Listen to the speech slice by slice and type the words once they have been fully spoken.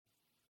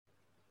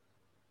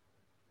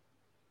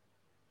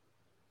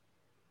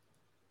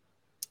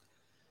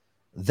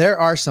There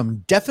are some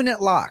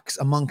definite locks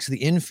amongst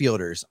the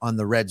infielders on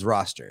the Reds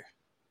roster.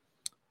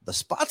 The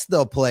spots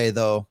they'll play,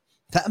 though,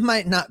 that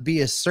might not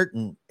be as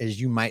certain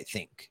as you might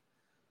think.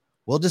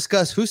 We'll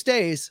discuss who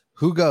stays,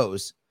 who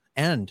goes,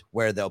 and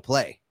where they'll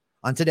play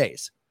on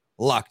today's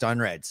Locked On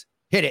Reds.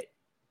 Hit it.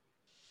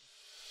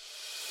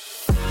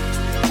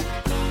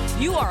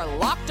 You are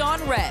Locked On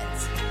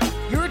Reds,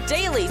 your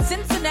daily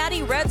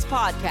Cincinnati Reds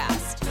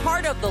podcast,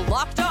 part of the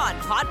Locked On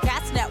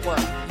Podcast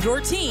Network,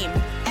 your team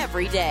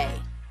every day.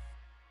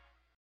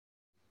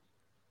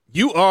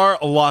 You are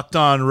Locked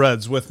On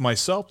Reds with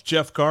myself,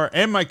 Jeff Carr,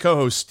 and my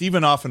co-host,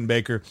 Stephen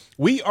Offenbaker.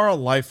 We are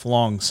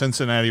lifelong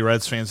Cincinnati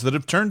Reds fans that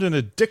have turned an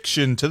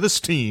addiction to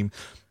this team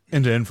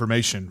into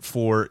information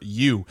for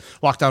you.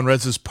 Locked On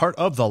Reds is part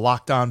of the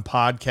Locked On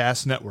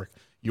Podcast Network,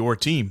 your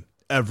team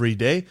every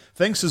day.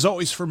 Thanks as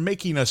always for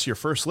making us your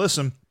first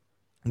listen.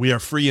 We are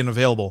free and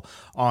available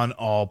on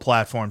all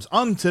platforms.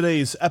 On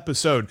today's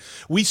episode,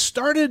 we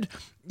started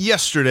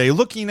yesterday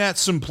looking at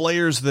some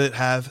players that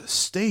have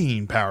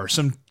staying power,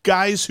 some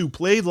guys who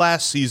played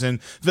last season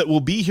that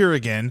will be here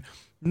again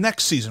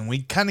next season.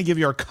 We kind of give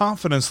you our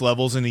confidence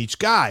levels in each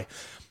guy.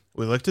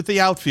 We looked at the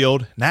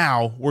outfield.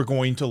 Now we're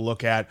going to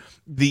look at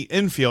the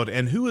infield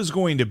and who is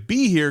going to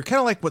be here. Kind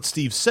of like what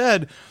Steve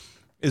said,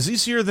 is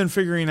easier than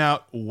figuring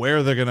out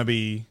where they're going to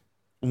be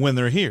when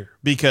they're here,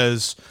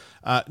 because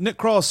Nick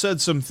Krall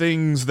said some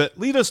things that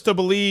lead us to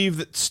believe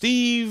that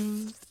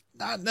Steve,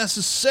 not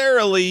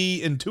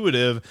necessarily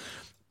intuitive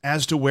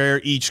as to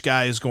where each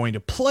guy is going to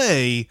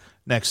play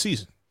next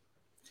season.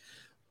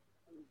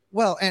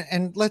 Well,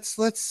 and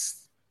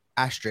let's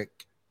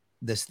asterisk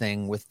this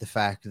thing with the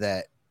fact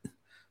that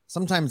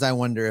sometimes I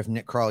wonder if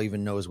Nick Krall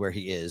even knows where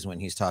he is when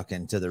he's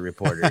talking to the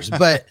reporters.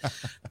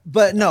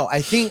 but no,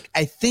 I think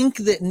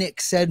that Nick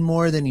said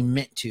more than he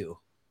meant to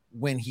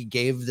when he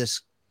gave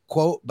this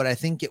quote, but I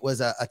think it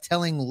was a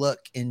telling look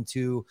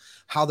into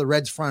how the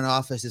Reds front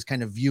office is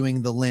kind of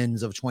viewing the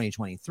lens of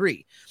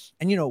 2023.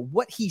 And you know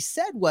what he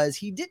said was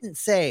what he didn't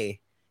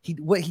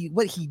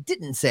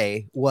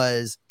say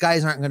was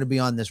guys aren't going to be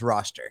on this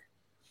roster.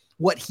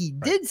 What he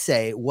did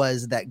say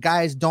was that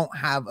guys don't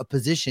have a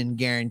position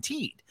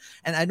guaranteed.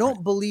 And I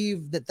don't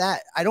believe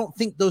I don't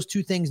think those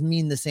two things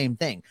mean the same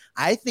thing.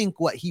 I think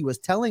what he was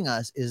telling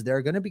us is there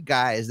are going to be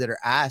guys that are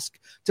asked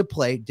to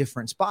play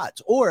different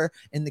spots. Or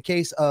in the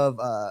case of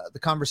the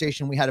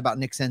conversation we had about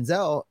Nick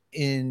Senzel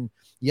in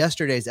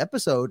yesterday's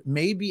episode,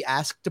 may be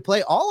asked to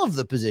play all of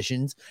the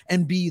positions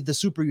and be the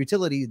super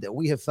utility that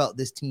we have felt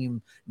this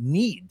team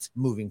needs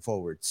moving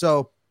forward.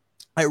 So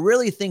I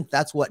really think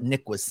that's what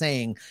Nick was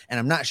saying, and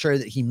I'm not sure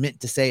that he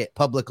meant to say it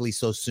publicly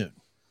so soon.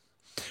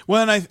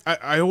 Well, and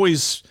I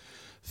always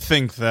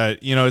think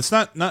that, you know, it's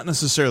not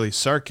necessarily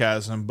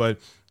sarcasm, but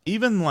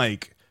even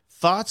like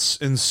thoughts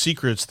and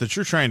secrets that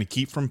you're trying to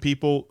keep from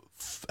people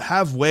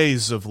have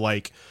ways of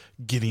like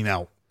getting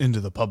out into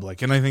the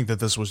public. And I think that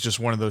this was just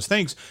one of those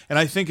things. And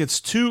I think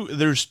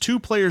there's two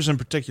players in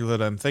particular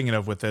that I'm thinking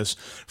of with this.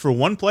 For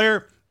one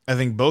player, I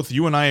think both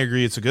you and I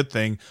agree it's a good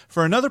thing.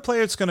 For another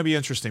player, it's going to be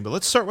interesting. But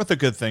let's start with a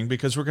good thing,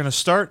 because we're going to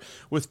start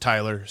with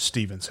Tyler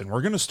Stevenson.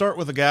 We're going to start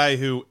with a guy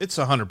who it's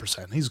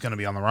 100%. He's going to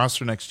be on the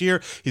roster next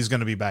year. He's going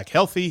to be back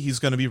healthy. He's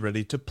going to be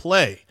ready to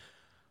play.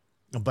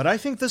 But I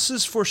think this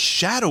is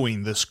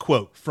foreshadowing this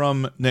quote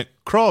from Nick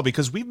Krall,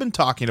 because we've been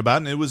talking about,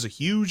 and it was a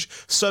huge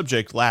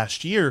subject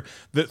last year,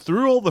 that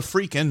through all the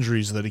freak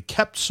injuries that he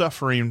kept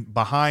suffering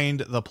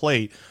behind the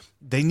plate,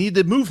 they need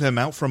to move him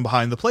out from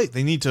behind the plate.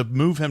 They need to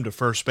move him to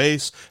first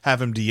base,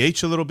 have him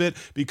DH a little bit,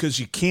 because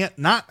you can't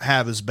not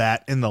have his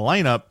bat in the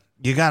lineup.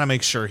 You got to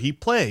make sure he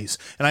plays.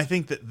 And I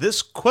think that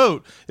this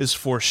quote is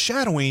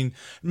foreshadowing,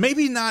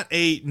 maybe not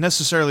a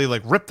necessarily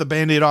like rip the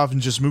Band-Aid off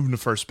and just move him to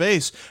first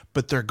base,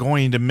 but they're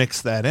going to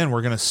mix that in.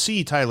 We're going to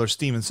see Tyler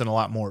Stevenson a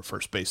lot more at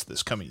first base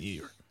this coming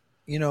year.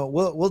 You know,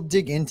 we'll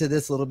dig into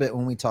this a little bit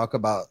when we talk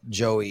about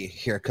Joey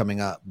here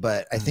coming up,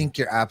 but I think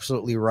you're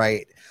absolutely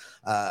right.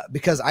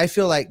 Because I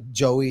feel like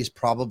Joey's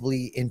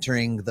probably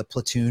entering the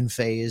platoon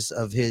phase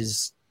of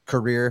his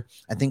career.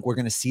 I think we're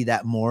going to see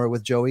that more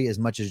with Joey, as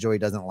much as Joey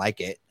doesn't like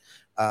it.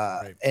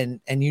 Right. And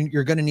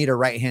you're going to need a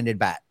right-handed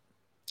bat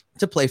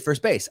to play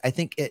first base. I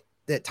think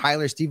that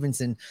Tyler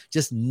Stevenson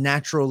just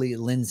naturally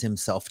lends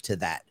himself to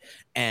that.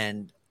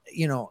 And,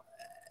 you know,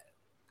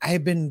 I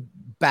have been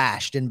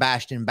bashed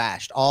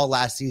all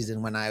last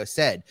season when I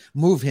said,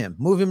 move him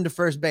to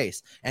first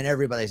base. And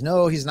everybody's,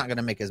 no, he's not going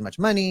to make as much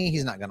money.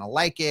 He's not going to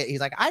like it.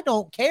 He's like, I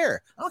don't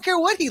care. I don't care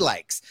what he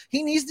likes.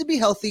 He needs to be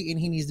healthy and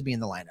he needs to be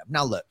in the lineup.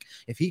 Now, look,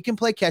 if he can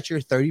play catcher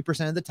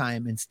 30% of the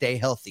time and stay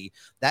healthy,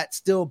 that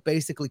still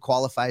basically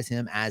qualifies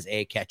him as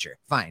a catcher.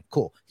 Fine,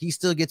 cool. He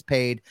still gets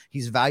paid.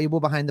 He's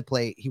valuable behind the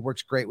plate. He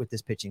works great with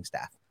this pitching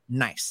staff.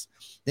 Nice.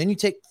 Then you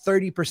take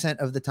 30%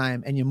 of the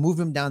time and you move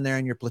him down there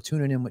and you're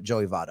platooning him with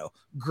Joey Votto.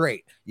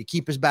 Great. You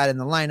keep his bat in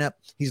the lineup.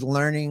 He's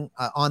learning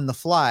on the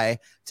fly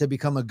to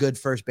become a good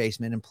first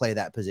baseman and play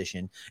that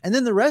position. And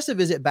then the rest of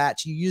his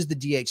at-bats, you use the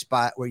DH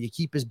spot where you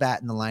keep his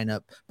bat in the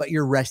lineup, but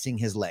you're resting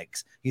his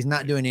legs. He's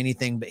not doing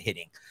anything but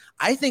hitting.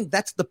 I think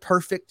that's the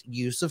perfect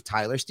use of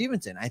Tyler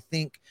Stevenson. I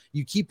think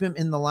you keep him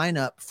in the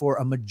lineup for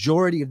a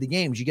majority of the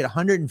games. You get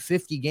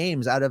 150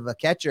 games out of a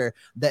catcher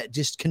that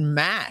just can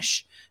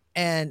mash.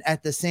 And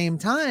at the same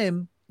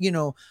time, you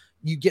know,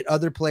 you get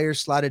other players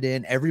slotted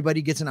in.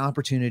 Everybody gets an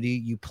opportunity.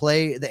 You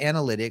play the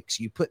analytics.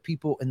 You put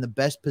people in the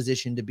best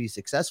position to be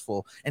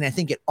successful. And I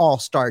think it all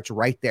starts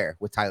right there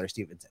with Tyler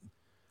Stevenson.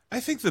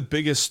 I think the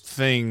biggest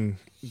thing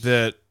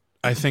that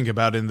I think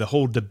about in the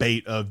whole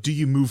debate of do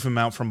you move him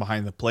out from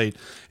behind the plate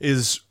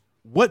is,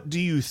 what do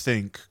you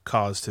think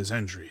caused his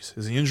injuries?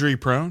 Is he injury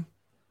prone?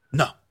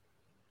 No,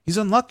 he's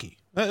unlucky.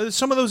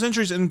 Some of those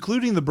injuries,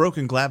 including the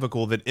broken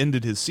clavicle that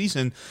ended his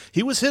season,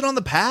 he was hit on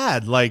the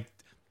pad. Like,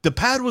 the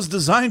pad was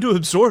designed to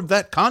absorb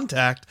that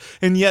contact,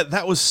 and yet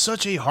that was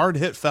such a hard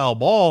hit foul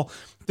ball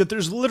that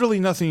there's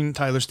literally nothing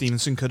Tyler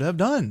Stevenson could have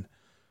done.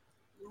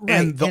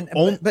 Right.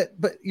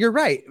 But you're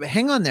right.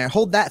 Hang on there.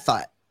 Hold that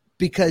thought.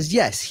 Because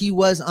yes, he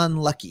was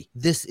unlucky.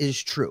 This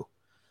is true.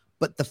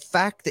 But the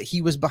fact that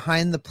he was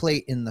behind the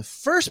plate in the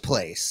first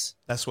place,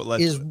 that's what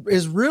led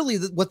is really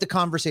what the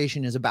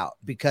conversation is about.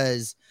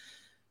 Because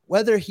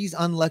whether he's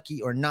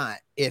unlucky or not,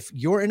 if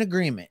you're in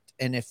agreement,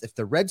 and if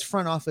the Reds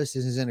front office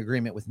is in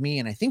agreement with me,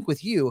 and I think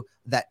with you,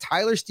 that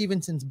Tyler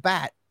Stevenson's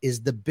bat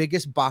is the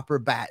biggest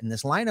bopper bat in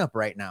this lineup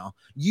right now,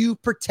 you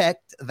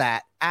protect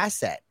that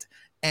asset.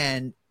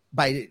 And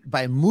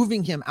by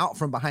moving him out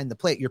from behind the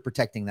plate, you're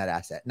protecting that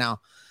asset.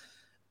 Now,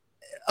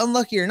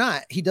 unlucky or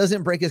not, he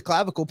doesn't break his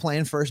clavicle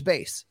playing first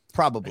base,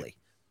 probably.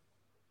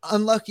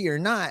 Unlucky or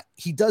not,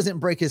 he doesn't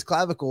break his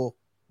clavicle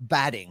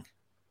batting,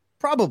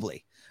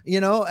 probably. You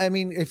know, I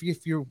mean,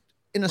 if you're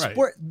in a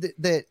sport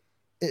that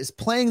is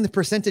playing the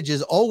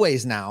percentages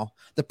always now,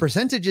 the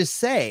percentages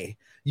say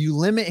you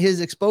limit his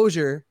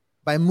exposure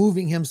by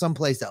moving him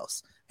someplace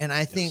else. And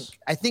I think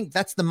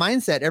that's the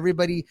mindset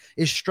everybody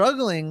is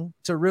struggling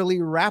to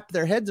really wrap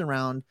their heads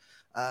around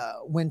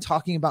when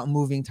talking about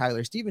moving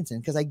Tyler Stevenson,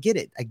 because I get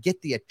it. I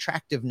get the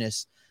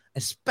attractiveness,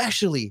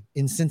 especially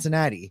in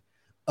Cincinnati,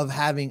 of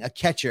having a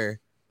catcher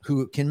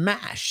who can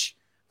mash.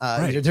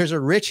 There's a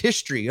rich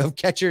history of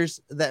catchers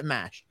that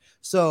mash.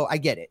 So I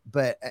get it.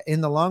 But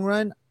in the long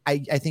run, I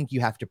think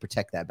you have to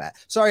protect that bat.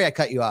 Sorry, I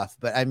cut you off,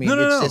 but I mean,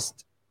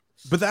 just.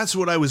 But that's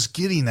what I was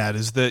getting at,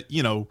 is that,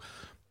 you know,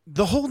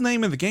 the whole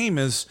name of the game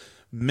is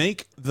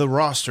make the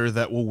roster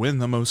that will win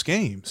the most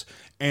games.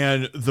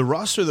 And the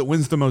roster that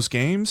wins the most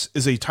games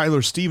is a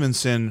Tyler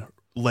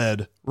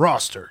Stevenson-led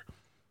roster.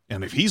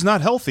 And if he's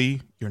not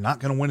healthy, you're not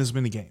going to win as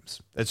many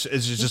games. It's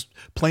just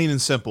plain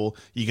and simple.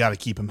 You got to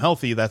keep him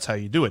healthy. That's how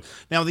you do it.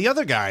 Now, the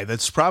other guy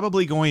that's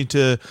probably going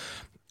to,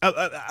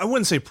 I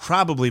wouldn't say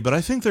probably, but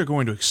I think they're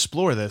going to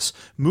explore this,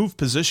 move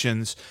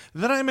positions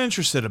that I'm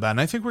interested about.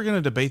 And I think we're going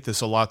to debate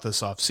this a lot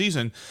this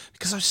offseason,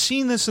 because I've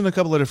seen this in a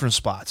couple of different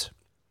spots.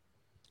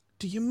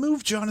 Do you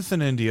move Jonathan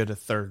India to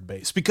third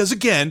base? Because,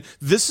 again,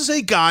 this is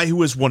a guy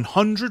who is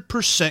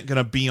 100% going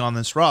to be on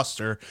this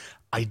roster.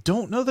 I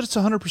don't know that it's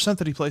 100%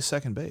 that he plays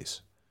second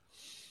base.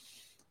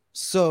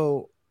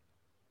 So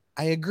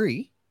I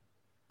agree.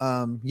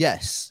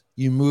 Yes,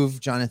 you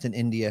move Jonathan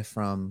India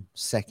from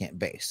second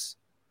base.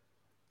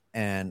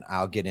 And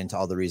I'll get into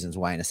all the reasons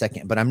why in a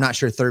second. But I'm not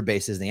sure third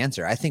base is the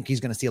answer. I think he's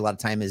going to see a lot of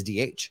time as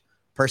DH,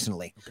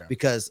 personally. Okay.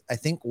 Because I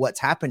think what's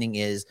happening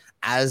is,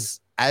 as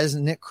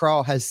Nick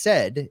Krall has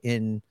said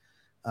in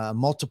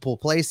multiple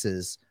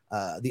places,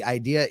 the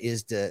idea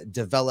is to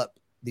develop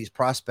these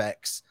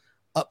prospects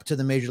up to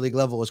the major league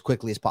level as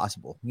quickly as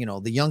possible. You know,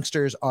 the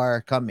youngsters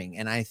are coming.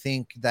 And I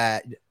think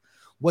that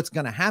what's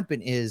going to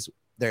happen is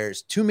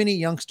there's too many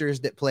youngsters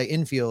that play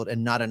infield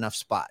and not enough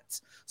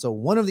spots. So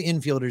one of the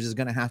infielders is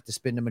going to have to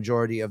spend a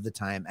majority of the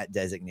time at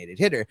designated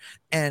hitter.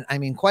 And I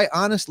mean, quite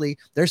honestly,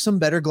 there's some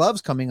better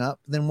gloves coming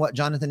up than what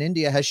Jonathan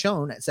India has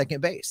shown at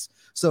second base.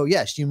 So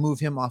yes, you move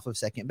him off of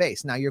second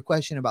base. Now, your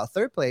question about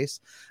third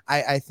place,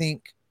 I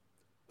think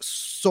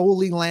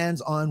solely lands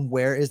on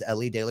where is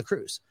Elly De La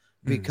Cruz.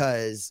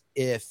 Because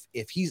if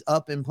he's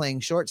up and playing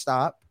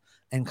shortstop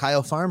and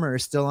Kyle Farmer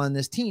is still on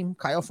this team,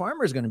 Kyle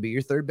Farmer is going to be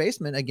your third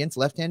baseman against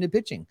left-handed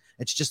pitching.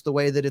 It's just the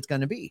way that it's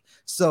going to be.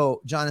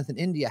 So Jonathan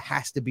India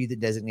has to be the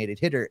designated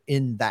hitter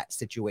in that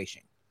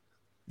situation.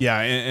 Yeah,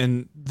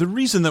 and the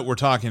reason that we're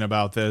talking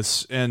about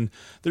this, and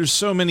there's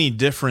so many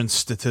different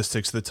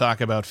statistics that talk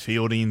about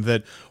fielding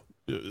that,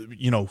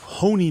 you know,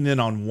 honing in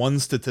on one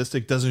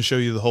statistic doesn't show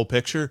you the whole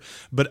picture,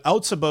 but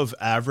outs above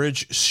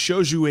average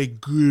shows you a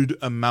good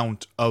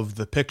amount of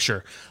the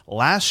picture.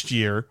 Last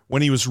year,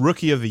 when he was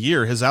rookie of the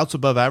year, his outs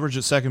above average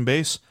at second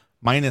base,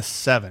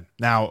 -7.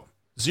 Now,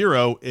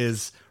 0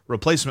 is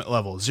replacement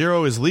level.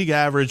 0 is league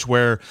average,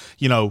 where,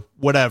 you know,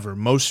 whatever,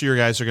 most of your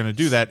guys are going to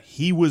do that.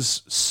 He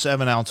was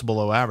 7 outs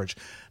below average.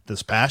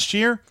 This past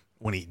year,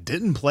 when he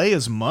didn't play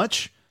as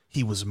much,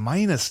 he was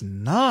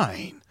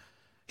 -9.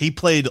 He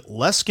played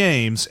less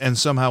games and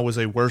somehow was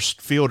a worse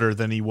fielder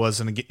than he was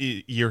in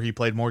a year he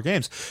played more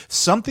games.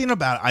 Something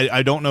about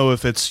I don't know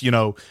if it's,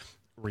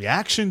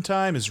 reaction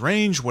time, his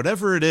range,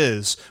 whatever it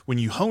is, when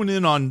you hone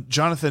in on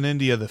Jonathan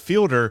India, the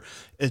fielder,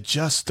 it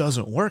just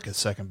doesn't work at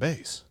second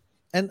base.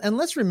 And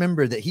let's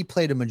remember that he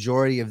played a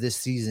majority of this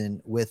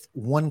season with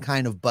one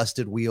kind of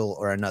busted wheel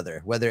or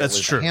another, whether it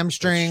was a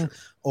hamstring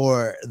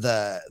or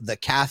the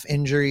calf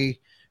injury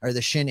or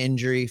the shin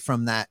injury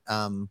from that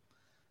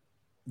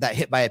that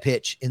hit by a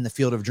pitch in the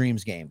Field of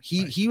Dreams game.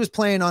 He was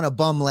playing on a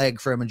bum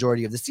leg for a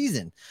majority of the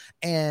season.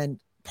 And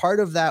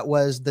part of that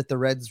was that the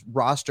Reds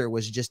roster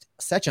was just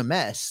such a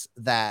mess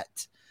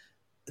that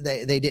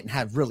they didn't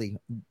have really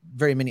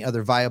very many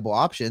other viable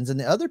options. And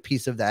the other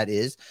piece of that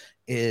is,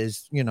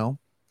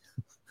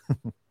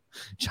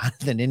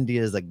 Jonathan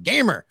India is a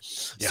gamer.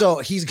 Yeah. So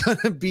he's going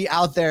to be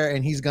out there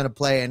and he's going to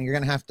play, and you're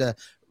going to have to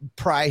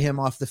pry him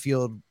off the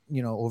field,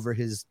 over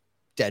his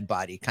dead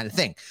body kind of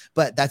thing.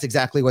 But that's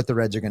exactly what the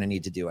Reds are going to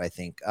need to do, I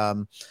think.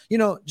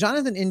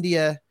 Jonathan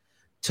India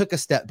took a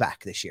step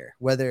back this year,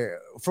 whether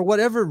for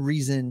whatever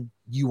reason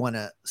you want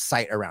to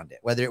cite around it,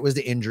 whether it was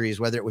the injuries,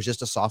 whether it was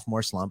just a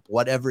sophomore slump,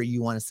 whatever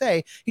you want to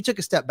say, he took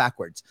a step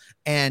backwards.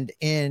 And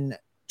in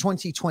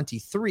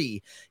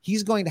 2023,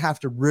 he's going to have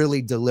to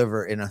really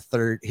deliver in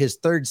his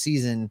third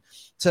season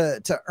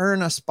to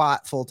earn a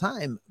spot full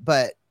time.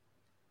 But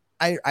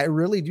I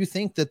really do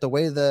think that the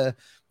way the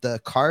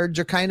cards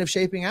are kind of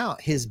shaping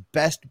out, his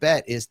best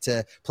bet is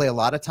to play a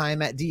lot of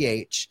time at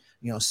DH,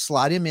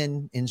 slot him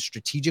in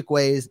strategic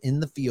ways in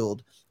the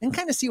field and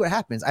kind of see what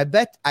happens. I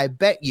bet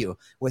you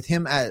with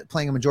him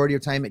playing a majority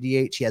of time at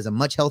DH, he has a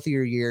much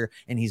healthier year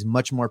and he's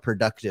much more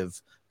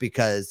productive,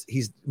 because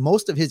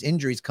most of his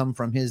injuries come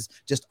from his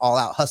just all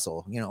out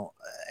hustle,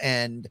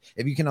 and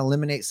if you can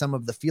eliminate some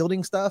of the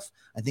fielding stuff,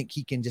 I think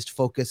he can just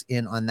focus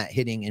in on that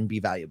hitting and be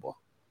valuable.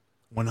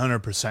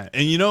 100%.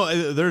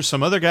 And there's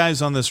some other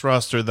guys on this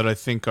roster that I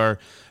think are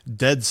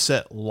dead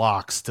set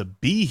locks to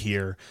be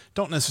here.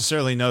 Don't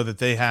necessarily know that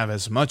they have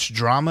as much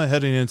drama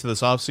heading into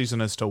this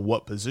offseason as to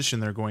what position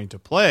they're going to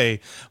play,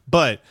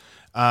 but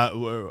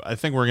I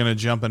think we're going to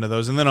jump into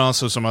those. And then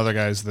also some other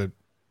guys that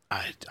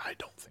I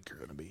don't think are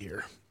going to be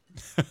here.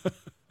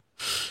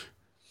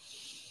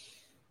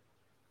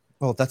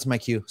 Oh, that's my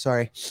cue.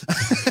 Sorry.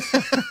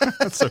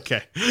 That's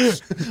okay.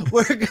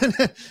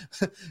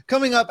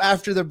 Coming up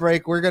after the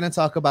break, we're going to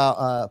talk about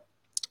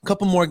a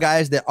couple more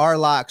guys that are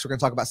locks. We're going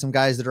to talk about some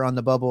guys that are on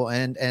the bubble.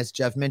 And as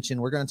Jeff mentioned,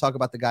 we're going to talk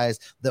about the guys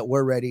that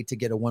were ready to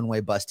get a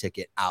one-way bus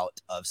ticket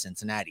out of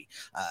Cincinnati.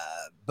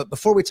 But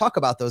before we talk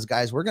about those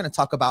guys, we're going to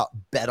talk about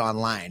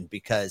BetOnline,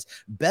 because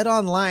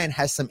BetOnline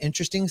has some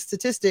interesting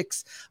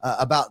statistics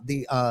about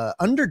the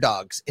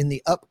underdogs in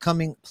the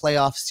upcoming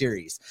playoff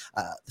series.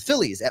 The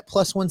Phillies at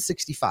plus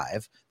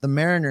 165, the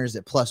Mariners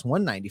at plus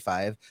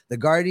 195, the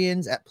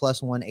Guardians at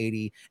plus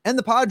 180, and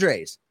the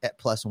Padres at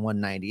plus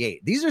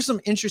 198. These are some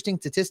interesting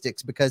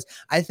statistics, because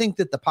I think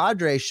that the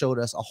Padres showed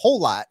us a whole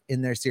lot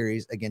in their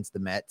series against the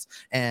Mets,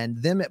 and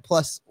them at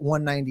plus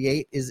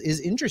 198 is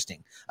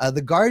interesting.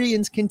 The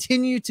Guardians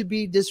continue to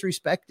be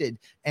disrespected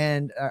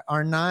and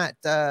are not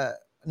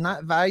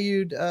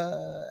valued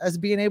as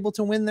being able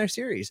to win their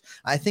series.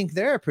 I think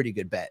they're a pretty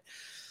good bet.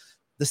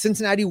 The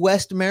Cincinnati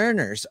West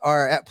Mariners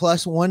are at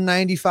plus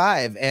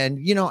 195. And,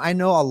 I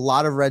know a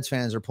lot of Reds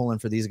fans are pulling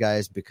for these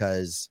guys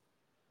because,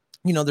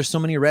 there's so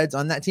many Reds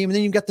on that team. And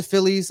then you've got the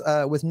Phillies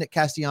with Nick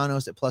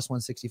Castellanos at plus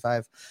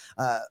 165.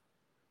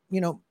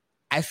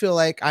 I feel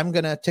like I'm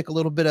going to take a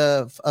little bit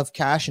of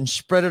cash and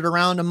spread it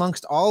around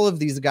amongst all of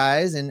these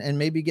guys and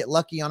maybe get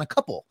lucky on a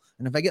couple.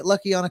 And if I get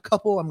lucky on a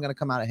couple, I'm going to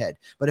come out ahead.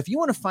 But if you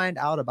want to find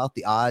out about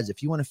the odds,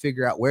 if you want to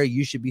figure out where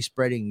you should be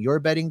spreading your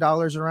betting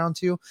dollars around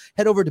to,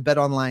 head over to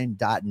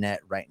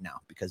betonline.net right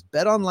now, because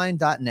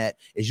betonline.net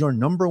is your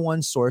number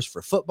one source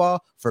for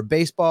football, for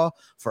baseball,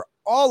 for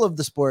all of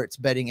the sports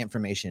betting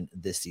information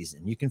this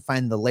season. You can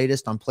find the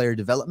latest on player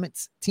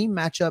developments, team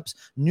matchups,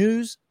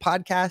 news,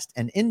 podcast,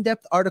 and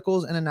in-depth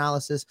articles and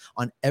analysis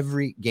on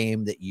every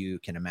game that you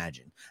can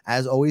imagine.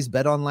 As always,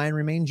 BetOnline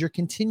remains your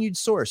continued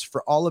source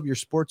for all of your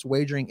sports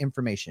wagering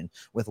information,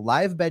 with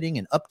live betting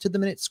and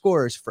up-to-the-minute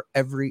scores for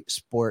every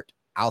sport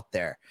out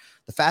there.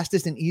 The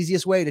fastest and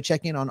easiest way to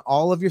check in on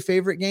all of your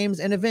favorite games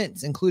and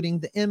events, including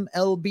the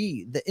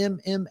MLB, the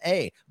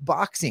MMA,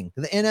 boxing,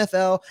 the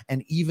NFL,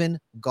 and even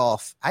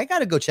golf. I got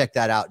to go check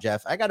that out,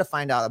 Jeff. I got to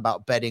find out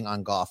about betting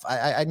on golf.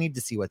 I need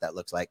to see what that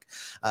looks like.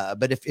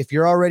 But if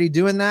you're already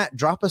doing that,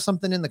 drop us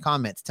something in the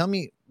comments. Tell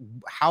me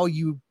how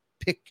you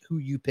pick who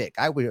you pick.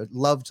 I would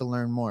love to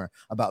learn more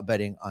about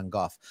betting on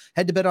golf.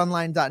 Head to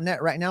betonline.net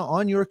right now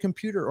on your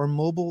computer or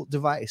mobile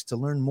device to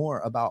learn more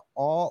about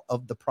all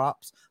of the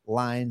props,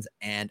 lines,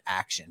 and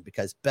action,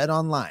 because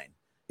BetOnline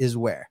is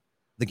where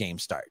the game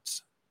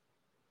starts.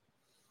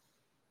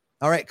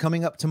 All right,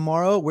 coming up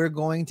tomorrow, we're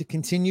going to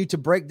continue to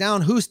break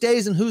down who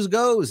stays and who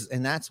goes,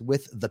 and that's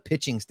with the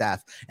pitching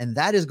staff. And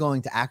that is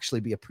going to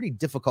actually be a pretty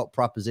difficult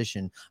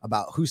proposition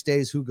about who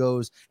stays, who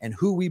goes, and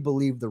who we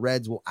believe the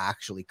Reds will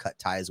actually cut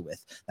ties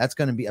with. That's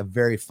going to be a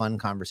very fun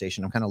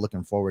conversation. I'm kind of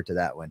looking forward to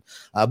that one.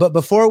 But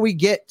before we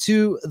get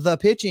to the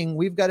pitching,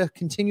 we've got to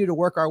continue to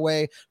work our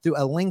way through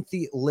a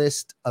lengthy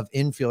list of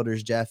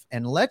infielders, Jeff.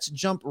 And let's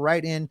jump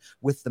right in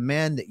with the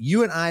man that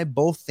you and I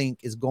both think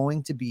is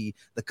going to be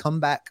the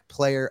comeback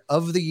player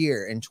of the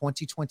year in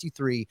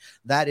 2023.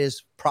 That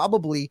is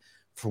probably,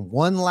 for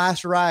one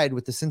last ride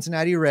with the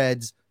Cincinnati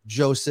Reds,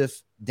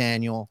 Joseph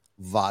Daniel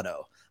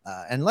Votto.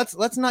 And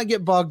let's not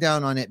get bogged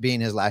down on it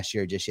being his last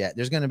year just yet.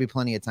 There's going to be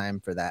plenty of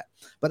time for that.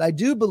 But I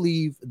do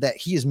believe that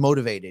he is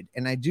motivated.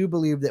 And I do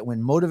believe that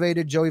when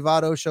motivated Joey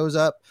Votto shows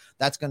up,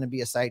 that's going to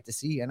be a sight to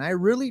see. And I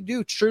really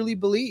do truly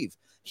believe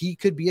he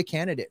could be a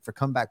candidate for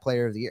comeback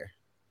player of the year.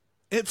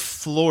 It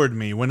floored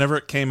me whenever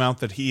it came out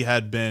that he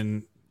had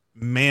been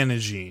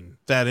managing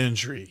that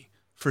injury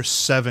for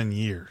 7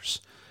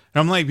 years. And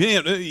I'm like,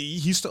 man,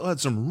 he still had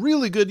some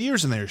really good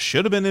years in there.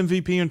 Should have been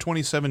MVP in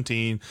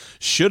 2017.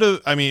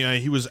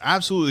 He was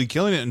absolutely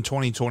killing it in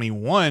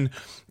 2021.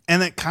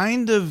 And that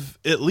kind of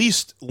at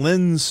least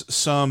lends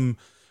some,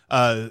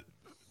 not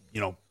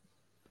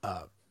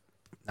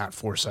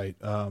foresight,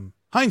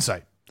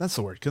 hindsight. That's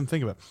the word. Couldn't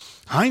think of it.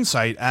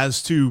 Hindsight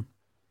as to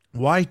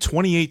why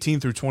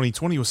 2018 through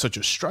 2020 was such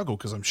a struggle,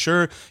 because I'm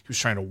sure he was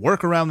trying to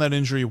work around that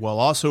injury while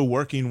also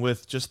working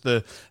with just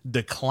the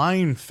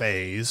decline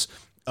phase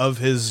of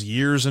his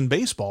years in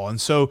baseball. And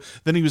so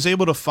then he was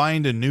able to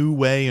find a new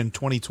way in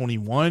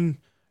 2021,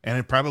 and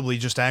it probably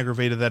just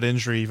aggravated that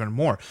injury even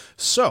more.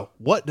 So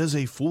what does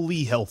a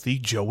fully healthy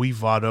Joey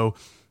Votto,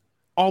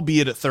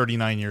 albeit at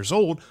 39 years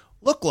old,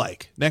 look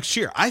like next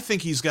year? I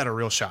think he's got a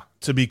real shot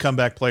to be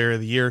comeback player of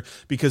the year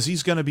because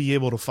he's going to be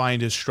able to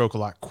find his stroke a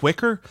lot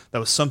quicker. That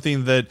was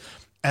something that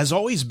has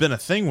always been a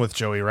thing with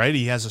Joey, right?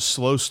 He has a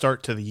slow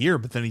start to the year,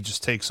 but then he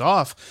just takes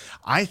off.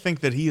 I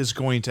think that he is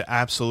going to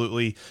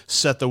absolutely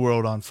set the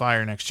world on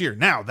fire next year.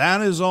 Now,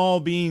 that is all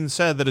being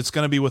said that it's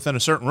going to be within a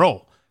certain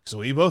role. So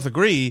we both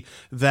agree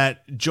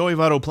that Joey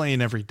Votto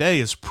playing every day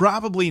is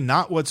probably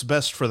not what's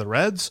best for the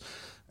Reds,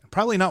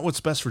 probably not what's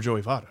best for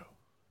Joey Votto.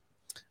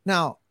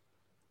 Now,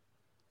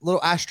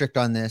 little asterisk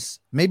on this,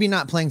 maybe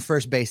not playing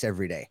first base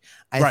every day.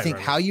 I think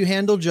how you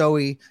handle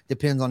Joey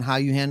depends on how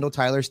you handle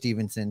Tyler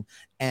Stevenson.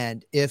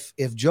 And if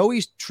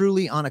Joey's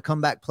truly on a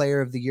comeback player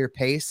of the year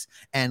pace,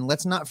 and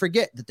let's not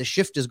forget that the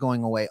shift is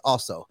going away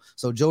also.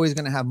 So Joey's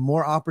going to have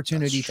more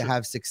opportunity to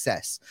have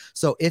success.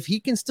 So if he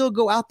can still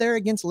go out there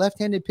against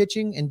left-handed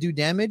pitching and do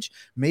damage,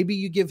 maybe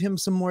you give him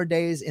some more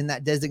days in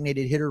that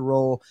designated hitter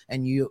role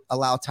and you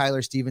allow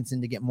Tyler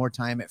Stevenson to get more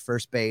time at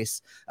first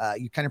base.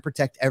 You kind of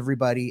protect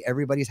everybody.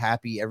 Everybody's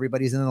happy.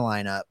 Everybody's in the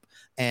lineup,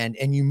 and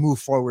you move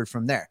forward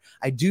from there.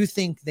 I do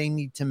think they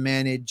need to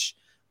manage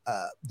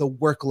the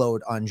workload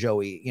on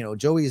Joey. You know,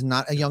 Joey is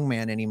not a young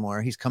man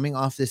anymore. He's coming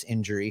off this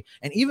injury.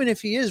 And even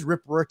if he is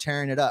rip-roar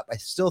tearing it up, I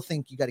still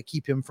think you got to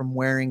keep him from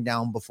wearing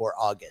down before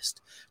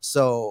August.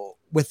 So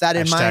with that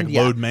in mind,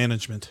 load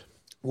management.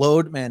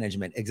 Load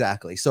management.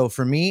 Exactly. So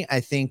for me, I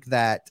think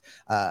that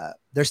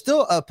there's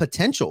still a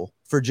potential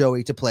for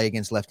Joey to play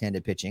against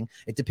left-handed pitching.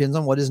 It depends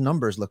on what his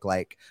numbers look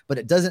like, but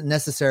it doesn't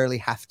necessarily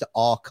have to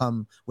all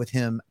come with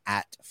him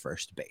at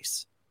first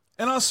base.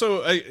 And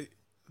also,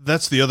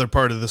 that's the other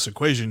part of this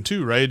equation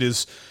too, right?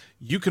 Is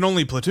you can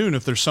only platoon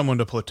if there's someone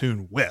to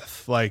platoon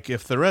with. Like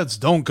if the Reds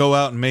don't go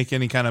out and make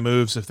any kind of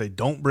moves, if they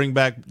don't bring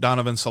back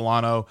Donovan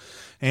Solano,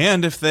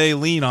 and if they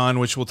lean on,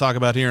 which we'll talk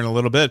about here in a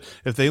little bit,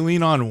 if they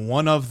lean on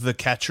one of the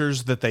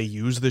catchers that they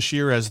use this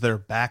year as their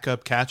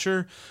backup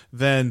catcher,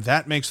 then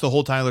that makes the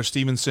whole Tyler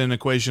Stevenson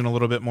equation a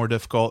little bit more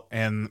difficult,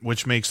 and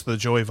which makes the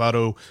Joey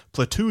Votto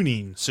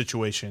platooning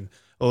situation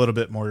a little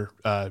bit more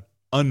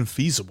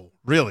unfeasible,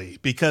 really,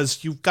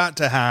 because you've got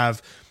to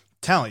have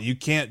talent. You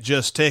can't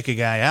just take a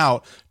guy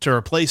out to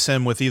replace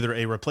him with either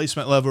a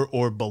replacement level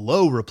or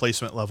below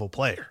replacement level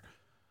player.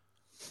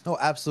 Oh,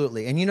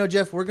 absolutely. And you know,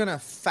 Jeff, we're going to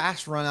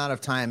fast run out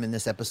of time in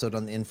this episode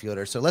on the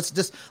infielder. So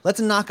let's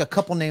knock a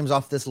couple names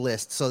off this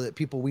list so that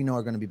people we know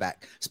are going to be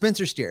back.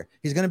 Spencer Steer,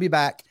 he's going to be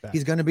back.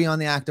 He's going to be on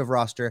the active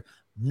roster.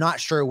 Not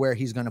sure where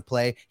he's going to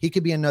play. He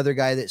could be another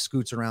guy that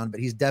scoots around, but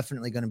he's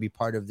definitely going to be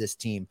part of this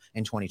team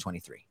in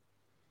 2023.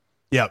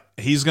 Yeah,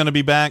 he's going to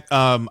be back.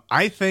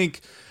 I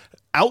think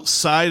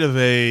outside of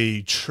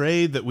a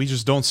trade that we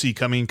just don't see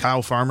coming,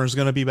 Kyle Farmer is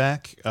going to be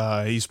back.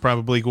 He's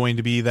probably going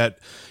to be that,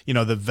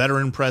 the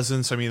veteran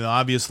presence. I mean, the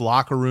obvious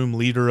locker room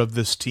leader of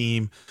this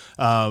team.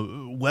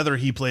 Whether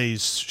he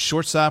plays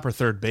shortstop or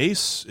third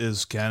base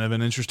is kind of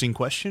an interesting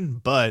question,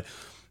 but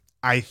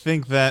I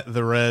think that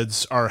the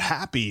Reds are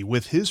happy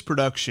with his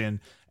production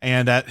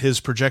and at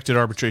his projected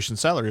arbitration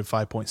salary of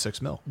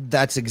 $5.6 million.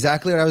 That's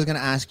exactly what I was going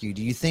to ask you.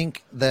 Do you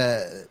think what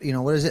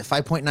is it,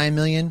 5.9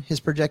 million, his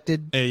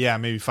projected? Yeah,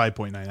 maybe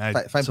 5.9.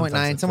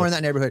 5.9, somewhere in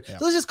that neighborhood. Yeah.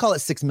 So let's just call it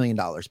 $6 million,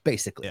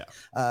 basically. Yeah.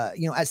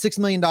 At $6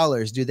 million,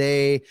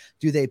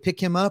 do they pick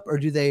him up, or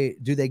do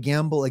they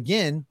gamble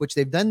again, which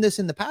they've done this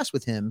in the past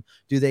with him?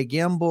 Do they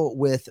gamble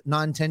with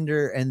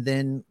non-tender and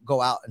then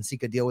go out and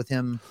seek a deal with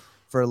him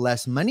for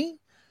less money?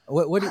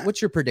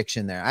 What's your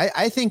prediction there?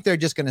 I think they're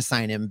just going to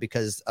sign him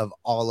because of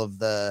all of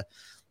the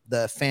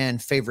fan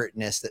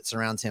favoriteness that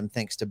surrounds him,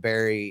 thanks to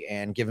Barry,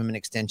 and give him an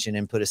extension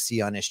and put a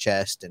C on his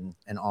chest and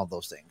all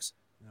those things.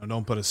 No,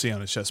 don't put a C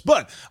on his chest.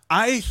 But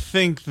I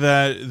think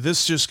that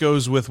this just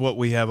goes with what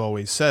we have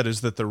always said,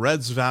 is that the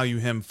Reds value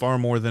him far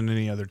more than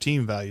any other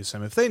team values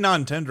him. If they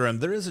non-tender him,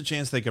 there is a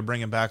chance they could bring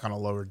him back on a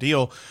lower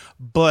deal.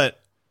 But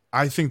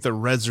I think the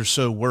Reds are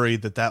so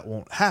worried that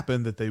won't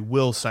happen that they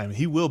will sign him.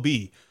 He will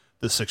be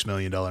the $6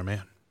 million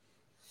man.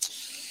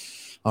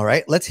 All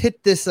right, let's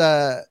hit this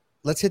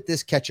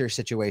catcher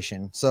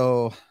situation.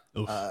 So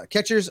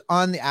catchers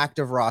on the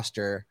active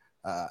roster,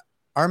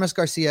 Aramis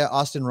Garcia,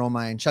 Austin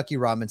Romine, Chucky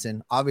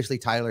Robinson, obviously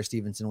Tyler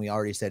Stevenson, we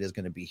already said is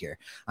going to be here.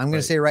 I'm going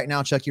to say right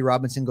now, Chucky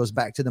Robinson goes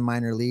back to the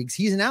minor leagues.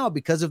 He's now,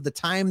 because of the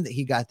time that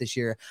he got this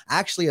year,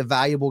 actually a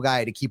valuable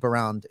guy to keep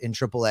around in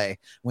AAA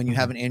when you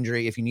have an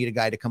injury. If you need a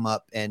guy to come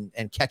up and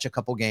catch a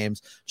couple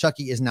games,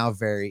 Chucky is now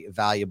very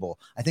valuable.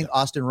 I think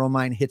Austin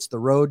Romine hits the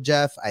road,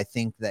 Jeff. I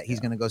think that he's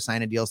going to go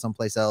sign a deal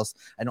someplace else.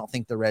 I don't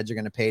think the Reds are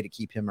going to pay to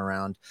keep him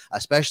around,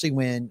 especially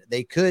when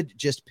they could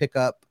just pick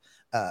up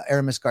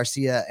Aramis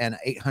Garcia and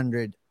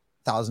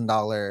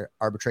 $800,000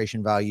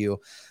 arbitration value,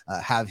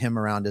 have him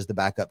around as the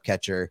backup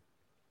catcher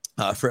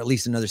for at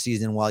least another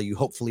season, while you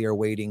hopefully are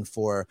waiting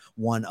for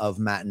one of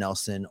Matt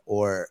Nelson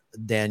or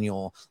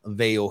Daniel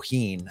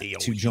Veohin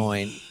to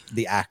join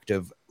the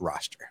active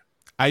roster.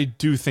 I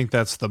do think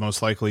that's the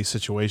most likely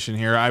situation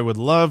here. I would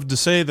love to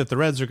say that the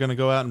Reds are going to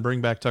go out and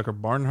bring back Tucker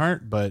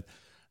Barnhart, but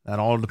that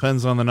all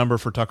depends on the number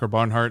for Tucker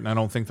Barnhart, and I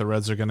don't think the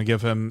Reds are going to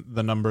give him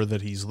the number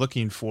that he's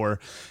looking for.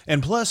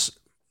 And plus,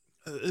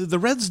 the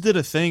Reds did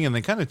a thing, and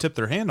they kind of tipped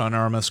their hand on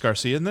Aramis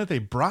Garcia, and that they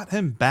brought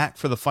him back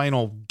for the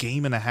final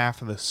game and a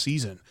half of the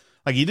season.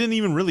 Like, he didn't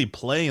even really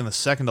play in the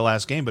second to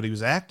last game, but he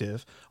was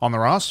active on the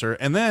roster.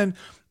 And then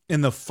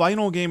in the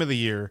final game of the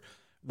year,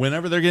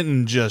 whenever they're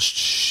getting just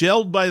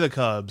shelled by the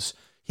Cubs,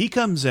 he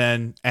comes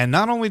in, and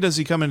not only does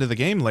he come into the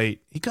game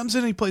late, he comes in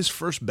and he plays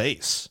first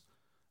base.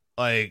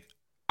 Like,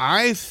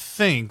 I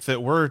think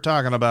that we're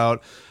talking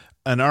about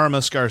an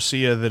Aramis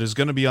Garcia that is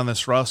going to be on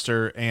this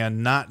roster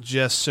and not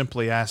just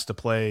simply asked to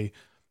play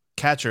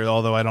catcher,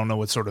 although I don't know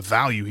what sort of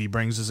value he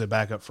brings as a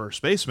backup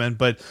first baseman.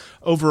 But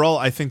overall,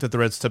 I think that the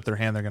Reds tip their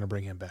hand. They're going to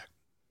bring him back.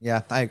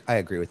 Yeah, I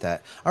agree with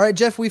that. All right,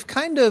 Jeff, we've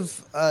kind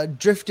of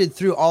drifted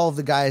through all of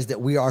the guys that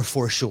we are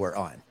for sure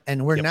on.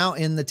 And we're now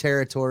in the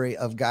territory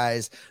of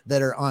guys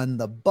that are on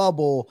the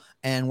bubble,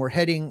 and we're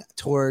heading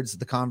towards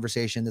the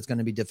conversation that's going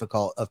to be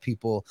difficult of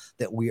people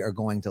that we are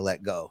going to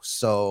let go.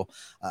 So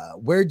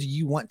where do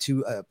you want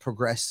to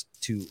progress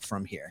to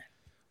from here?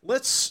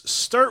 Let's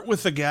start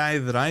with a guy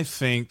that I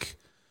think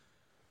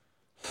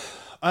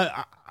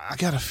I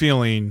got a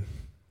feeling,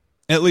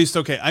 at least,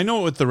 okay, I know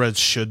what the Reds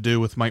should do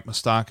with Mike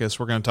Moustakas.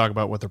 We're going to talk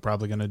about what they're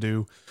probably going to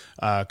do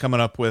coming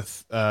up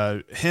with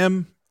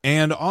him.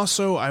 And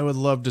also, I would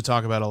love to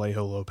talk about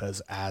Alejo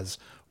Lopez as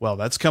well.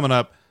 That's coming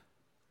up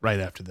right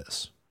after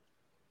this.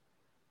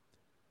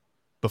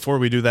 Before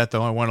we do that,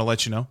 though, I want to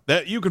let you know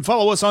that you can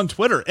follow us on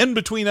Twitter. In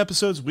between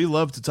episodes, we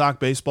love to talk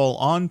baseball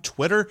on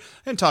Twitter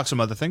and talk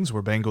some other things.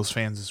 We're Bengals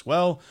fans as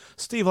well.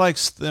 Steve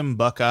likes them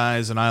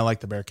Buckeyes, and I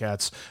like the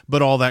Bearcats,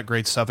 but all that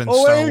great stuff in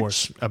Star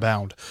Wars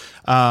abound.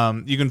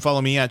 You can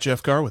follow me at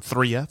Jeff Carr with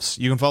 3 Fs.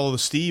 You can follow the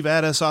Steve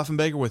at S.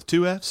 Offenbaker with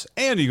 2 Fs,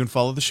 and you can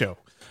follow the show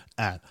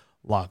at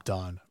Locked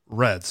On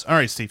Reds. All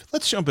right, Steve,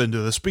 let's jump into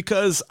this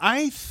because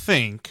I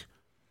think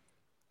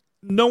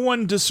no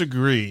one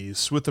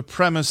disagrees with the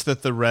premise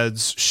that the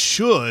Reds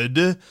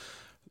should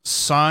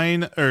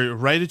sign or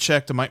write a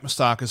check to Mike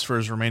Moustakas for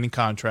his remaining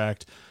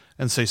contract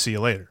and say, see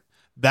you later.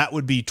 That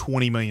would be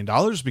 $20 million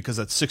because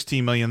that's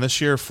 $16 million this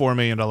year, $4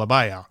 million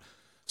buyout.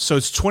 So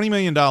it's $20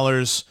 million.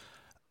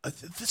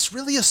 That's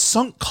really a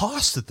sunk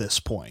cost at this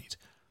point.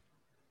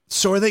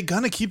 So are they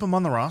going to keep him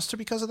on the roster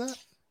because of that?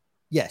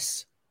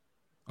 Yes.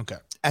 Okay.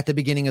 At the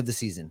beginning of the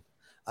season.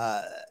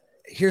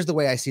 Here's the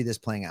way I see this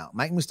playing out.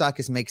 Mike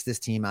Moustakas makes this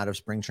team out of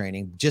spring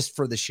training just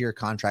for the sheer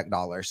contract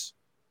dollars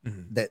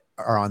that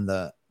are on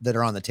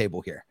the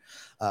table here.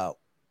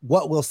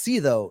 What we'll see,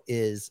 though,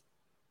 is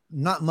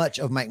not much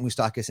of Mike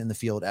Moustakas in the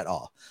field at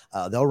all.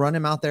 They'll run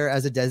him out there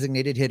as a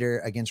designated hitter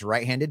against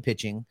right-handed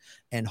pitching,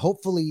 and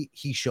hopefully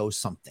he shows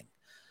something.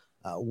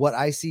 What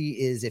I see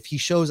is if he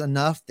shows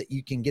enough that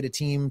you can get a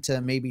team to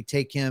maybe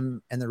take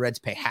him and the Reds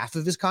pay half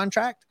of his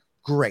contract,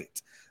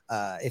 great.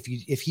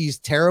 If he's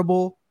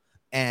terrible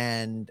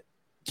and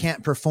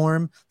can't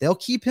perform, they'll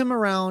keep him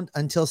around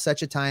until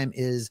such a time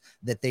is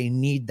that they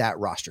need that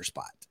roster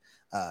spot.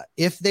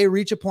 If they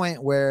reach a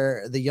point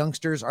where the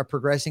youngsters are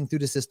progressing through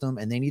the system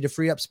and they need to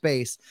free up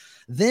space,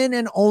 then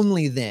and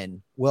only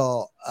then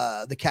will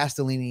the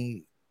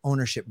Castellini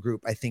ownership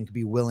group, I think,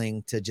 be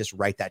willing to just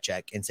write that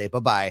check and say,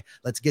 bye-bye,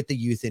 let's get the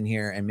youth in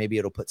here and maybe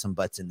it'll put some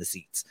butts in the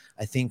seats.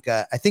 I think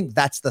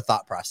that's the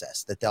thought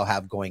process that they'll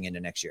have going into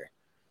next year.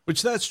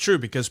 Which that's true,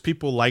 because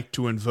people like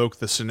to invoke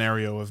the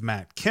scenario of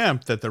Matt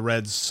Kemp, that the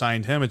Reds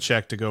signed him a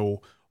check to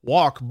go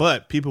walk,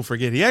 but people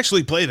forget he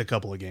actually played a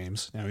couple of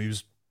games. Now, he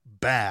was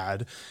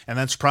bad, and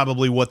that's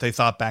probably what they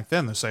thought back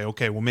then. They say,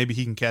 okay, well, maybe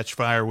he can catch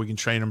fire. We can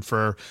train him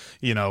for,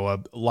 a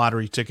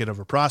lottery ticket of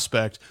a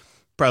prospect.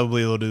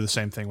 Probably they'll do the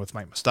same thing with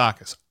Mike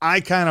Moustakas. I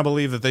kind of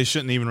believe that they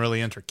shouldn't even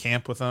really enter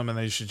camp with him, and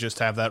they should just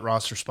have that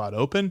roster spot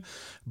open.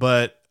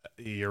 But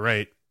you're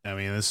right. I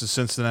mean, this is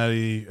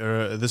Cincinnati,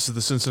 or this is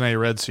the Cincinnati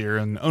Reds here,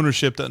 and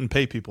ownership doesn't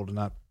pay people to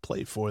not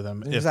play for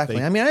them.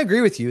 Exactly. I mean, I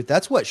agree with you.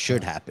 That's what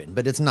should happen,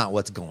 but it's not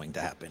what's going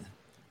to happen.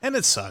 And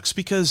it sucks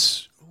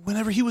because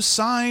whenever he was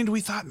signed,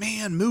 we thought,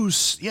 man,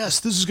 Moose, yes,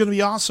 this is going to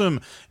be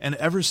awesome. And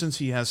ever since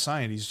he has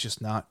signed, he's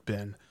just not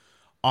been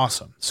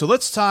awesome. So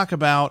let's talk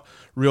about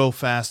real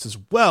fast as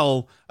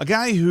well, a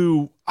guy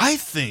who I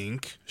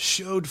think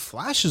showed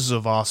flashes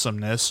of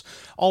awesomeness,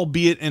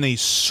 albeit in a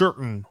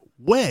certain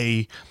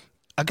way.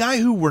 A guy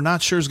who we're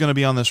not sure is going to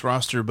be on this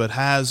roster, but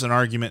has an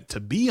argument to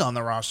be on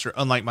the roster,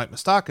 unlike Mike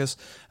Moustakas,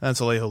 and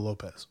that's Alejo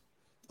Lopez.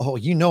 Oh,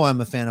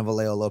 I'm a fan of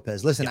Alejo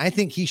Lopez. Listen, I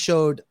think he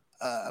showed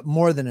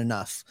more than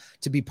enough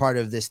to be part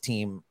of this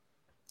team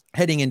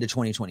heading into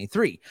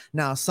 2023.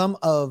 Now, some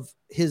of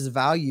his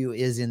value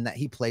is in that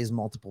he plays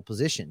multiple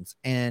positions.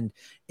 And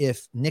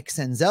if Nick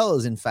Senzel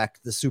is in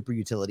fact the super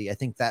utility, I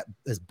think that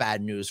is bad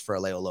news for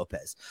Alejo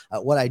Lopez.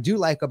 What I do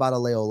like about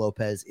Alejo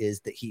Lopez is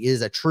that he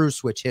is a true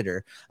switch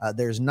hitter.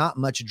 There's not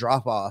much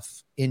drop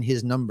off in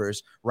his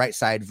numbers, right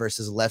side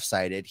versus left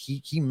sided.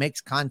 He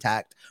makes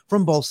contact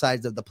from both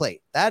sides of the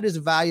plate. That is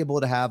valuable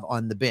to have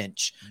on the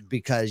bench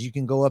because you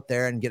can go up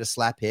there and get a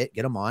slap hit,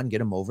 get him on, get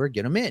him over,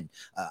 get him in.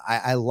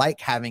 I like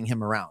having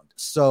him around.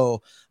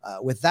 So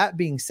with that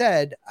being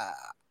said,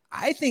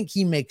 I think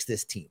he makes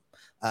this team.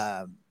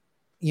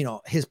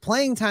 His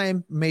playing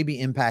time may be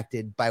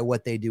impacted by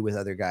what they do with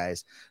other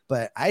guys,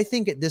 but I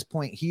think at this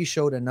point he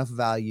showed enough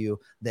value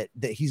that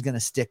he's going to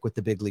stick with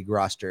the big league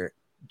roster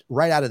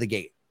right out of the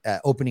gate,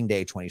 opening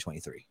day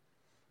 2023.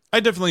 I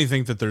definitely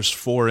think that there's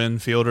 4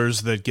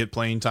 infielders that get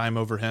playing time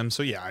over him.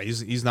 So yeah,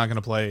 he's not going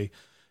to play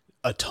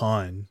a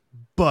ton,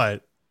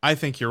 but I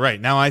think you're right.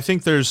 Now I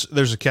think there's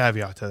a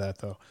caveat to that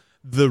though.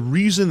 The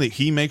reason that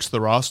he makes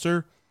the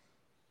roster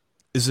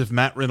is if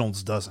Matt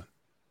Reynolds doesn't.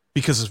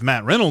 Because if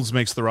Matt Reynolds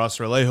makes the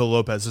roster, Alejo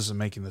Lopez isn't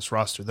making this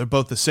roster. They're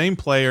both the same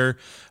player.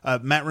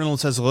 Matt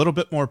Reynolds has a little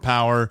bit more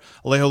power.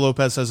 Alejo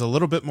Lopez has a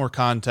little bit more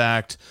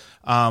contact.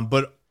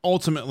 But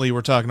ultimately,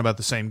 we're talking about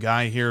the same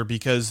guy here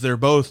because they're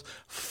both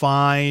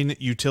fine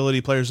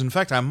utility players. In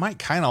fact, I might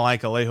kind of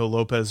like Alejo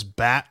Lopez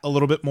bat a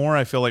little bit more.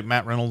 I feel like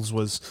Matt Reynolds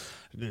was,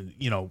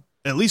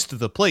 at least at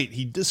the plate,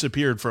 he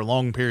disappeared for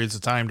long periods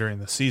of time during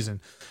the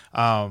season.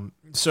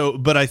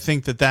 But I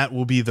think that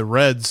will be the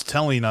Reds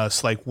telling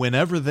us, like,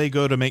 whenever they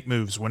go to make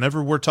moves,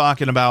 whenever we're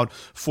talking about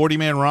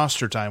 40-man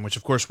roster time, which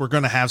of course we're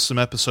going to have some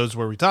episodes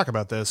where we talk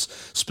about this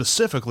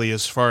specifically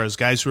as far as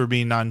guys who are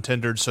being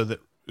non-tendered so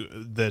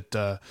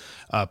that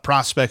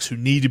prospects who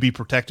need to be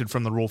protected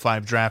from the Rule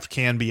 5 draft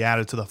can be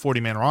added to the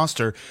 40-man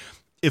roster.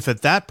 If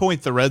at that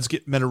point the Reds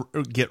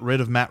get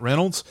rid of Matt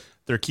Reynolds,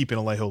 they're keeping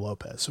Alejo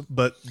Lopez,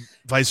 but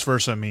vice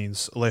versa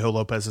means Alejo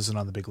Lopez isn't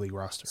on the big league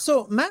roster.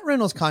 So Matt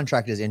Reynolds'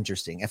 contract is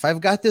interesting. If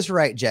I've got this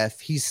right, Jeff,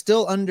 he's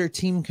still under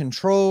team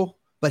control,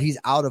 but he's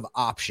out of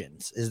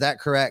options. Is that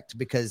correct?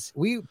 Because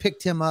we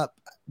picked him up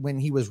when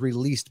he was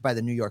released by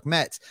the New York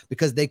Mets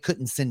because they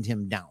couldn't send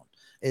him down.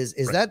 Is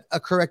right. That a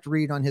correct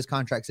read on his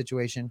contract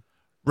situation?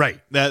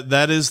 Right.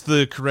 That is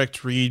the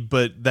correct read,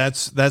 but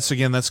that's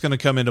going to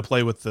come into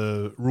play with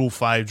the Rule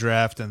 5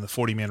 draft and the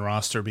 40-man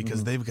roster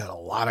because they've got a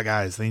lot of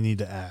guys they need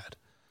to add.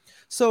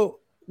 So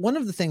one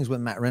of the things with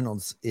Matt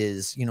Reynolds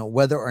is,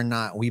 whether or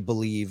not we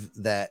believe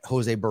that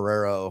Jose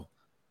Barrero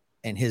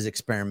and his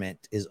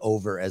experiment is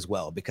over as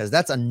well, because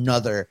that's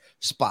another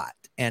spot.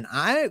 And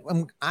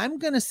I'm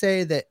going to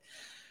say that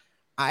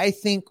I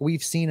think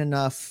we've seen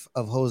enough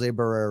of Jose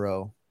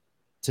Barrero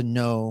to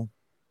know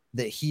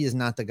that he is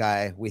not the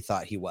guy we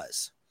thought he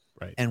was.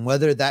 Right. And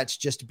whether that's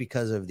just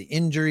because of the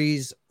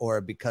injuries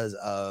or because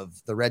of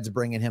the Reds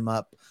bringing him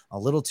up a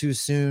little too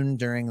soon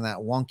during that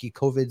wonky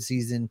COVID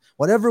season,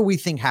 whatever we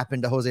think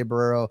happened to Jose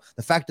Barrero,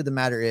 the fact of the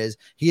matter is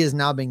he has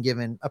now been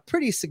given a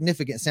pretty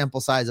significant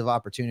sample size of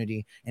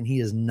opportunity and he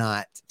is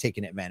not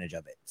taking advantage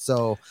of it.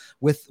 So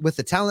with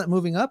the talent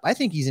moving up, I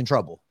think he's in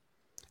trouble.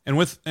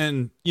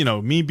 And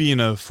me being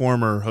a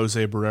former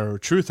Jose Barrero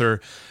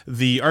truther,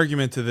 the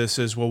argument to this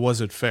is, well, was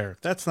it fair?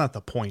 That's not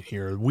the point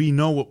here. We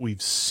know what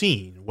we've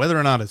seen. Whether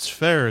or not it's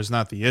fair is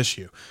not the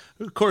issue.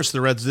 Of course, the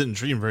Reds didn't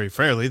treat him very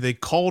fairly. They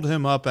called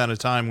him up at a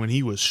time when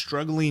he was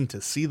struggling to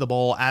see the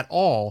ball at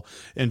all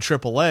in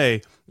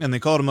AAA, and they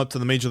called him up to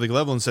the major league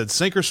level and said,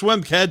 sink or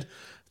swim, kid.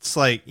 It's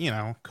like,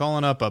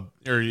 calling up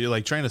or you're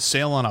like trying to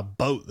sail on a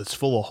boat that's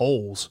full of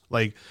holes,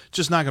 like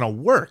just not going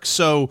to work.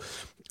 So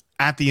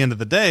at the end of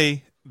the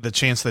day, the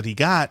chance that he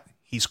got,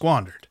 he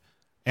squandered.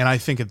 And I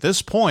think at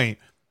this point,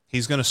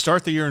 he's going to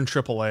start the year in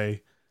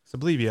AAA. I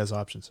believe he has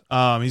options.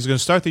 He's going to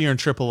start the year in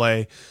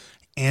AAA.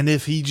 And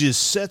if he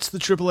just sets the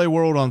AAA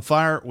world on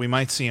fire, we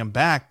might see him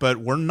back. But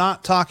we're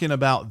not talking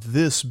about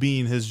this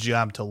being his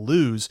job to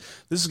lose.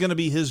 This is going to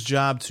be his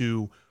job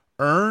to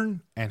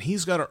earn, and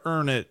he's got to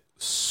earn it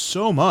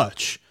so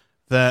much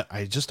that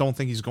I just don't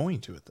think he's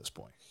going to at this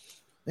point.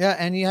 Yeah,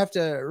 and you have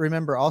to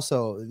remember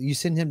also, you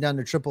send him down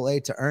to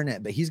AAA to earn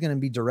it, but he's going to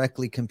be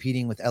directly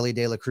competing with Elly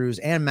De La Cruz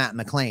and Matt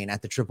McLain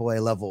at the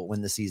AAA level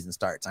when the season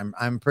starts.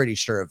 I'm pretty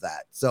sure of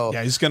that. So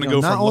yeah, he's going to go.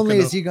 Not only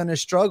is he going to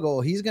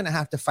struggle, he's going to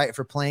have to fight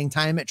for playing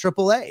time at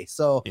AAA.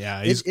 So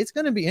yeah, it's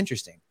going to be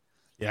interesting.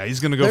 Yeah, he's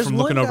going to go from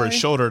looking over his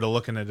shoulder to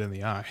looking it in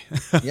the eye.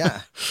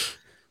 Yeah,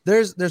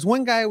 there's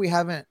one guy we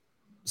haven't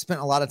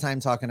spent a lot of time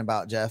talking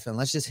about, Jeff, and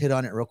let's just hit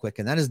on it real quick,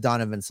 and that is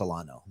Donovan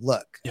Solano.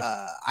 Look,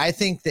 I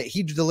think that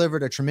he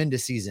delivered a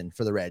tremendous season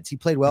for the Reds. He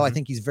played well. I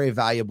think he's very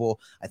valuable.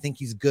 I think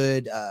he's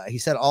good. He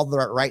said all the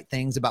right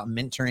things about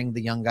mentoring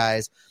the young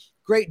guys.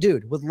 Great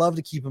dude. Would love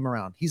to keep him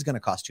around. He's going to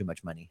cost too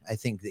much money. I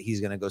think that he's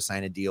going to go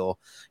sign a deal.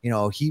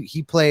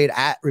 He played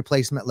at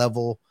replacement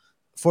level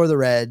for the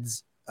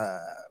Reds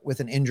with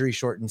an injury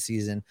shortened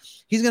season.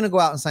 He's going to go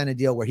out and sign a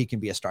deal where he can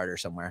be a starter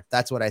somewhere.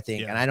 That's what I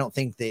think. Yeah. And I don't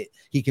think that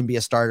he can be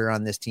a starter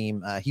on this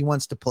team. He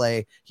wants to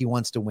play, he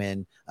wants to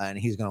win, and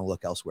he's going to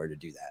look elsewhere to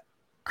do that.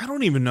 I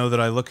don't even know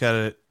that I look at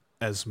it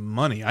as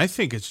money. I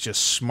think it's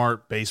just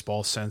smart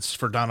baseball sense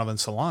for Donovan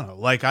Solano.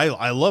 Like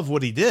I love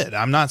what he did.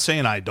 I'm not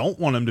saying I don't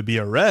want him to be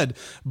a Red,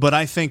 but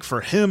I think for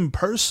him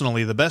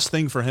personally, the best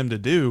thing for him to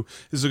do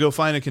is to go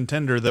find a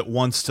contender that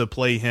wants to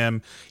play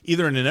him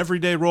either in an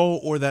everyday role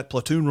or that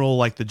platoon role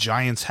like the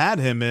Giants had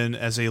him in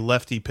as a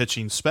lefty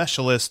pitching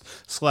specialist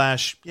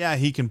 /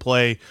 he can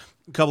play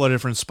a couple of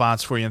different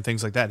spots for you and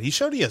things like that. He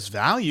showed he has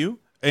value,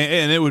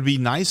 and it would be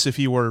nice if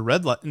he were a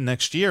Red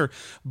next year,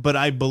 but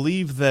I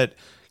believe that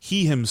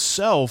he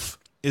himself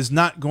is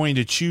not going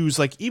to choose,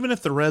 like, even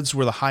if the Reds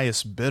were the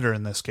highest bidder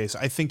in this case,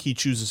 I think he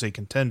chooses a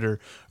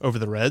contender over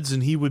the Reds,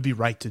 and he would be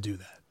right to do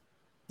that.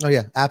 Oh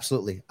yeah,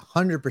 absolutely.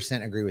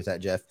 100% agree with that,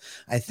 Jeff.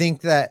 I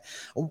think that,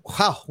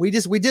 we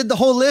did the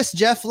whole list,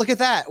 Jeff. Look at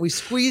that. We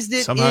squeezed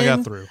it. Somehow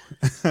got through.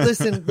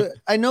 Listen,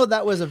 I know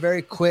that was a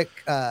very quick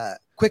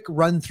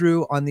run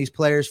through on these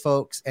players,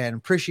 folks, and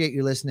appreciate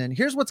you listening.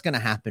 Here's what's going to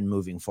happen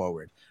moving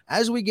forward.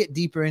 As we get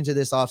deeper into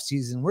this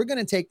offseason, we're going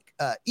to take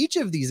each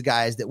of these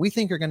guys that we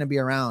think are going to be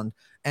around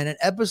and an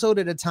episode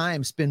at a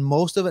time, spend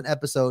most of an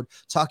episode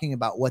talking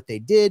about what they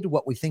did,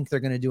 what we think they're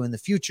going to do in the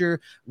future,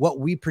 what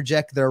we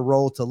project their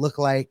role to look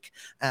like.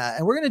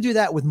 And we're going to do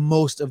that with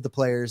most of the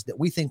players that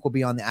we think will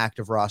be on the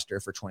active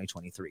roster for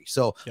 2023.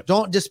 So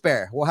Don't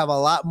despair. We'll have a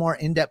lot more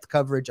in-depth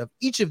coverage of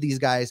each of these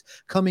guys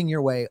coming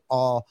your way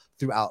all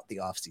throughout the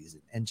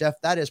offseason. And Jeff,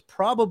 that is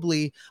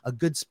probably a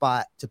good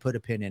spot to put a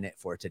pin in it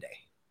for today.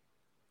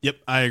 Yep,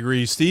 I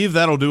agree. Steve,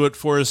 that'll do it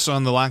for us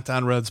on the Locked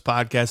On Reds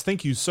podcast.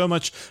 Thank you so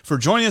much for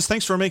joining us.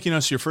 Thanks for making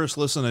us your first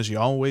listen, as you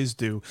always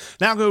do.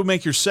 Now go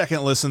make your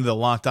second listen to the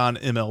Locked On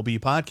MLB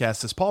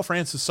podcast, as Paul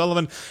Francis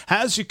Sullivan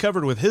has you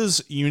covered with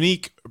his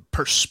unique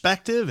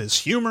perspective, his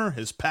humor,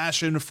 his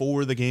passion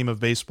for the game of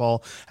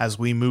baseball as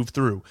we move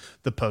through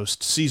the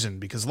postseason.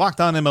 Because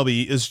Locked On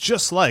MLB is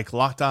just like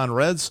Locked On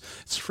Reds.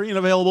 It's free and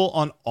available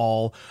on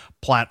all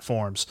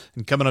platforms.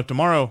 And coming up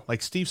tomorrow,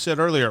 like Steve said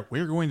earlier,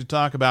 we're going to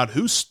talk about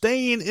who's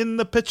staying in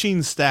the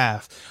pitching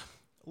staff.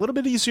 A little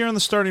bit easier on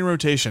the starting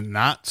rotation,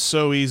 not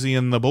so easy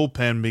in the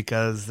bullpen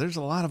because there's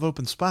a lot of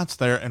open spots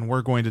there, and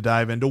we're going to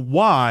dive into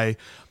why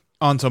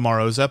on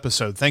tomorrow's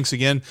episode. Thanks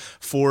again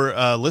for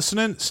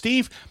listening.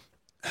 Steve,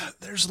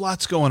 there's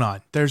lots going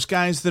on. There's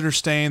guys that are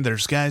staying,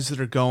 there's guys that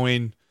are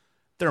going.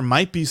 There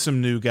might be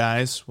some new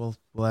guys. We'll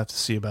have to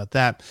see about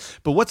that.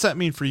 But what's that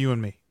mean for you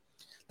and me?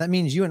 That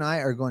means you and I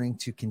are going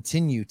to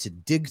continue to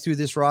dig through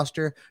this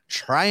roster,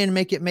 try and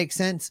make it make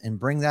sense, and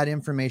bring that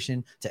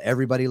information to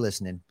everybody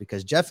listening,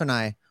 because Jeff and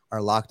I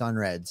are Locked On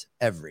Reds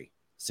every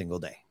single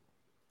day.